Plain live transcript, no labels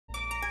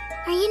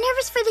Are you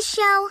nervous for the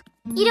show?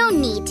 You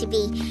don't need to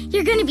be.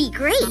 You're gonna be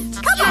great.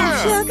 Come on,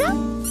 Sugar.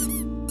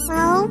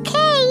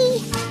 Okay.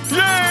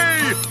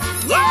 Yay!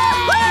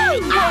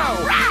 Yay!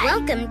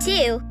 Welcome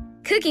to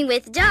Cooking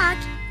with Doc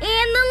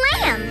and the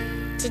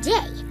Lamb.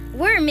 Today,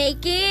 we're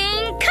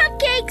making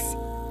cupcakes.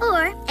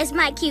 Or, as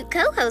my cute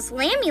co-host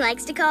Lammy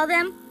likes to call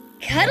them,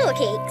 cuddle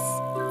cakes.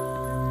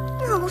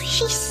 Oh,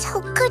 she's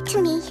so good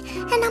to me,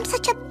 and I'm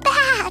such a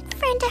bad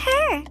friend to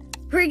her.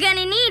 We're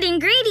gonna need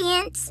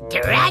ingredients.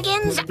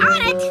 Dragons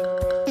on it.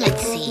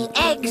 Let's see,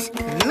 eggs,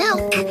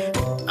 milk,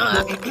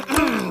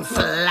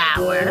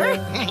 flour.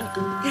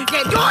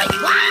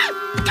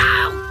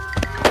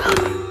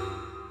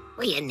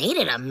 Well, you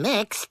needed a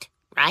mixed,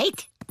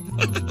 right?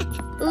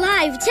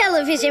 Live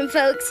television,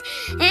 folks.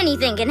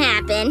 Anything can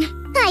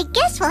happen. I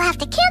guess we'll have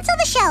to cancel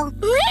the show.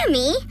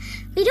 Lammy,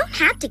 we don't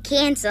have to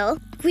cancel.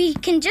 We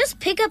can just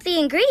pick up the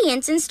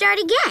ingredients and start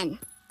again.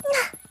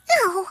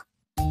 No.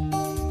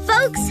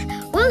 Folks,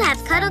 we'll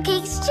have cuddle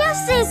cakes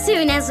just as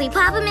soon as we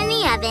pop them in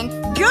the oven.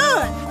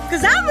 Good,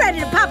 because I'm ready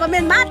to pop them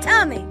in my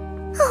tummy.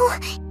 Oh,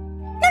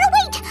 no,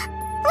 wait.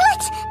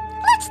 Let's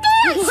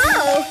dance.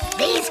 Whoa.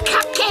 These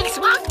cupcakes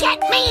won't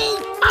get me.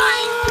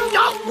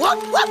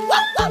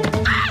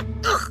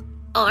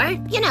 Or,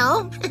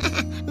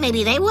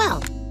 maybe they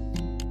will.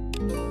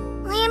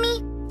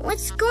 Lammy,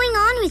 what's going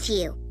on with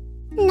you?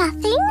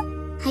 Nothing.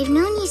 I've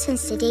known you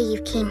since the day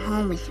you came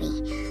home with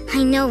me.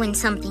 I know when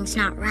something's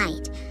not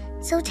right.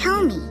 So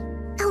tell me.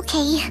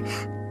 Okay.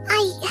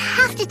 I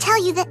have to tell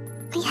you that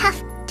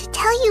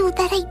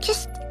I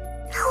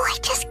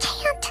just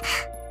can't.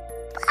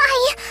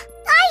 I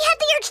had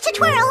the urge to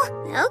twirl.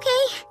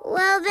 Okay,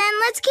 well then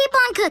let's keep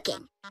on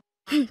cooking.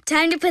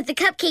 Time to put the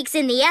cupcakes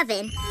in the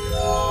oven.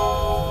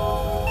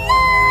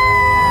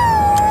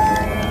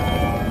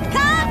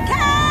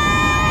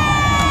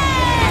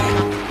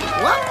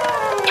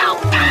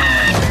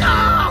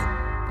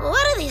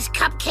 What do these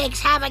cupcakes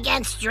have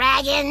against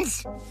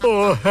dragons?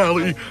 Oh,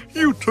 Hallie,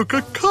 you took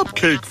a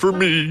cupcake for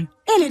me.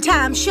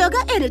 Anytime,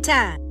 Sugar,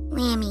 anytime.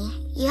 Lammy,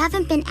 you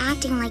haven't been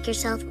acting like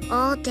yourself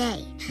all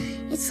day.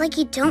 It's like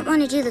you don't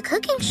want to do the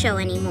cooking show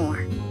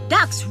anymore.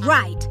 Doc's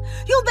right.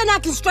 You've been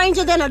acting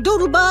stranger than a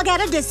doodle bug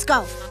at a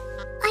disco.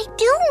 I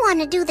do want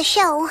to do the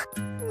show.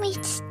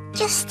 It's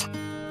just...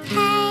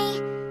 Hey,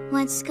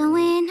 what's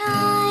going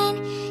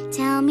on?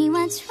 Tell me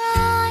what's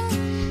wrong.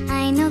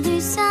 I know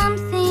there's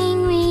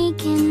something we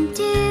can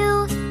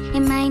do.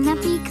 It might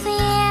not be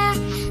clear,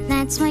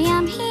 that's why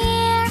I'm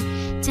here.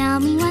 Tell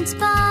me what's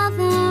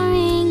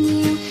bothering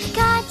you.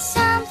 Got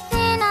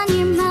something on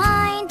your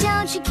mind,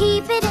 don't you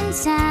keep it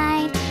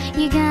inside.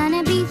 You're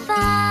gonna be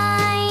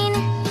fine.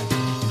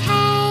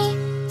 Hey,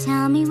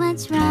 tell me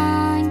what's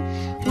wrong.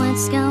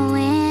 What's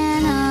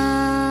going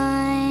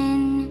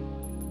on?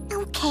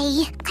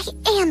 Okay,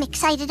 I am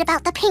excited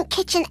about the pink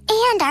kitchen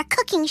and our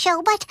cooking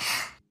show, but...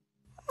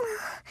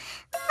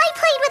 I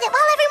played with it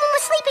while everyone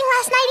was sleeping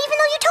last night, even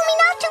though you told me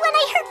not to, and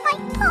I hurt my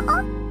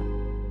paw.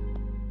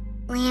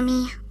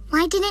 Lammy,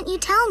 why didn't you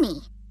tell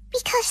me?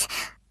 Because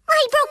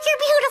I broke your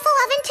beautiful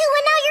oven too,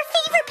 and now your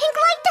favorite pink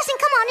light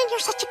doesn't come on, and you're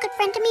such a good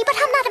friend to me, but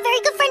I'm not a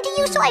very good friend to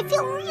you, so I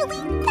feel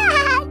really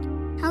bad.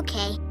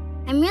 Okay,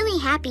 I'm really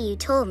happy you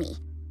told me.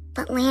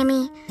 But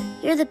Lammy,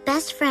 you're the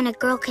best friend a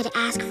girl could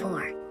ask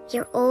for.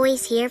 You're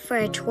always here for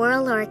a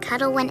twirl or a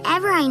cuddle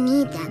whenever I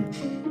need them.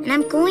 And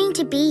I'm going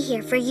to be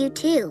here for you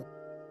too.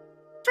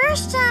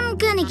 First, I'm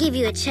gonna give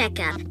you a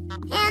checkup,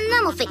 and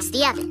then we'll fix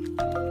the oven.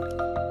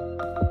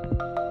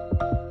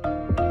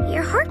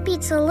 Your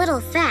heartbeat's a little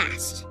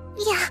fast.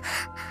 Yeah,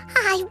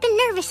 I've been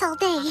nervous all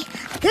day.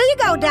 Here you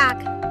go, Doc.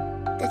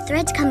 The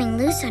thread's coming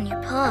loose on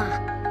your paw,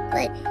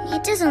 but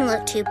it doesn't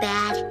look too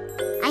bad.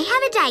 I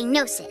have a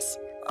diagnosis.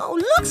 Oh,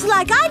 looks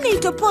like I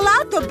need to pull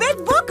out the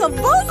big book of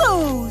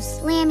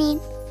boo-boos. Lammy,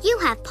 you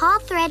have paw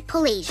thread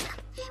palasia,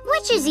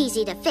 which is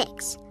easy to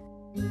fix.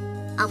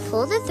 I'll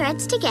pull the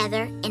threads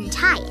together and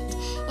tie it,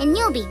 and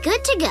you'll be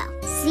good to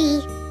go.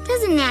 See,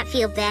 doesn't that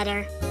feel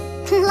better?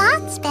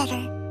 Lots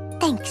better.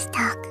 Thanks,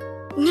 Doc.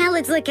 Now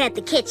let's look at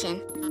the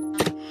kitchen.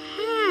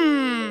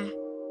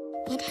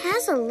 It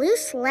has a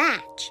loose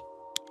latch.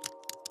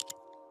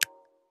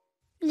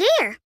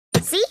 There,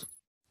 see?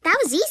 That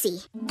was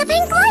easy. The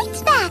pink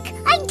light's back.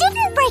 I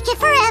didn't break it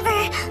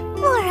forever.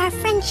 Or our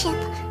friendship.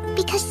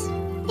 Because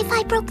if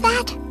I broke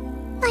that,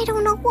 I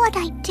don't know what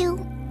I'd do.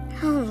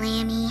 Oh,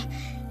 Lammy,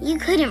 you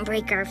couldn't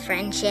break our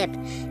friendship.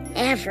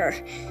 Ever.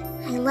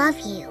 I love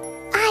you.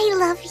 I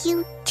love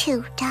you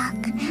too, Doc.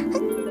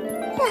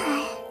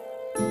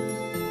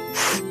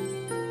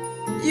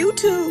 You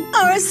two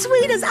are as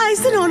sweet as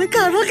icing on a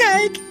cuddle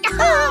cake.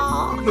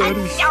 Oh, That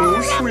is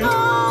so sweet.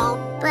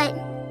 But,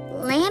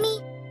 Lammy,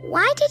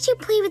 why did you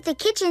play with the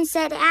kitchen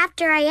set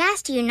after I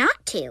asked you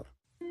not to?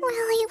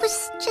 Well, it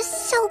was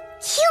just so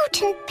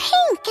cute and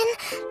pink and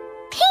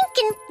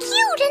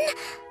cute and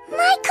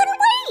I couldn't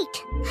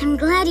wait. I'm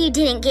glad you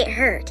didn't get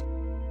hurt.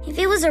 If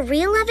it was a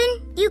real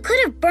oven, you could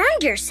have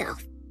burned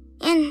yourself.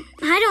 And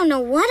I don't know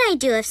what I'd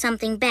do if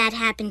something bad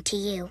happened to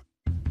you.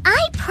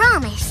 I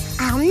promise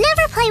I'll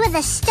never play with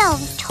a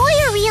stove, toy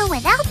or reel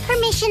without permission.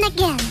 permission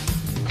again.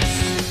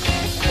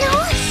 No,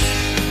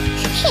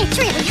 it's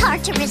really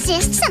hard to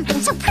resist something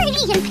so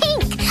pretty and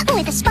pink,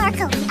 with a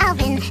sparkly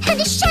oven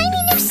and a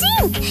shiny new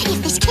sink.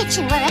 If this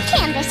kitchen were a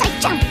canvas, I'd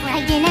jump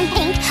right in and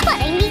paint, but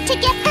I need to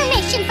get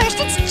permission first.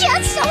 It's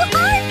just so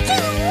hard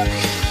to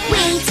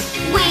Wait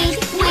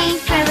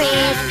for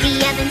it.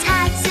 The oven's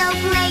hot, so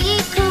play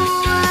it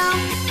cool.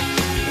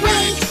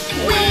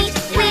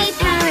 Wait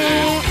for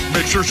it.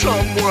 Make sure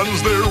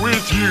someone's there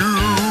with you.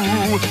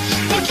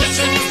 The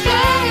kitchen is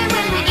better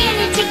when we're in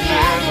it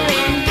together,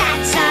 and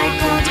that's our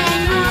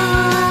golden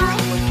rule.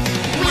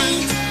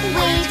 Wait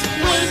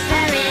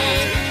for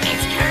it.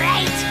 It's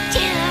great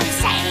to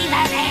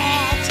savor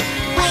it.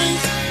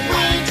 Wait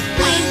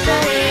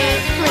for it.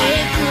 Play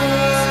it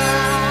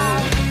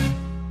cool.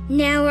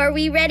 Now are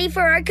we ready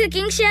for our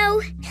cooking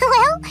show?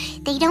 Well,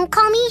 they don't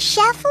call me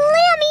Chef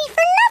Lammy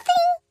for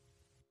nothing.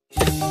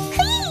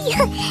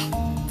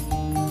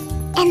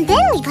 And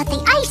then we put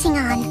the icing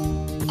on.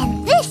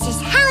 And this is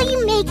how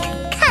you make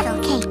cuddle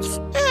cakes.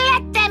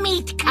 Let them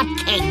eat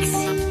cupcakes.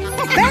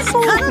 Best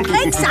cuddle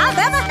cakes I've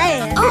ever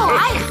had. Oh,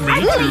 I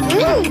heartily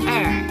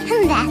concur.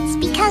 That's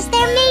because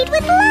they're made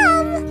with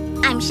love.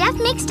 I'm Chef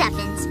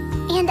McStuffins.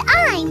 And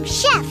I'm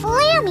Chef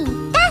Lammy.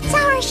 That's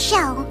our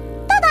show.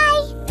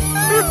 Bye-bye.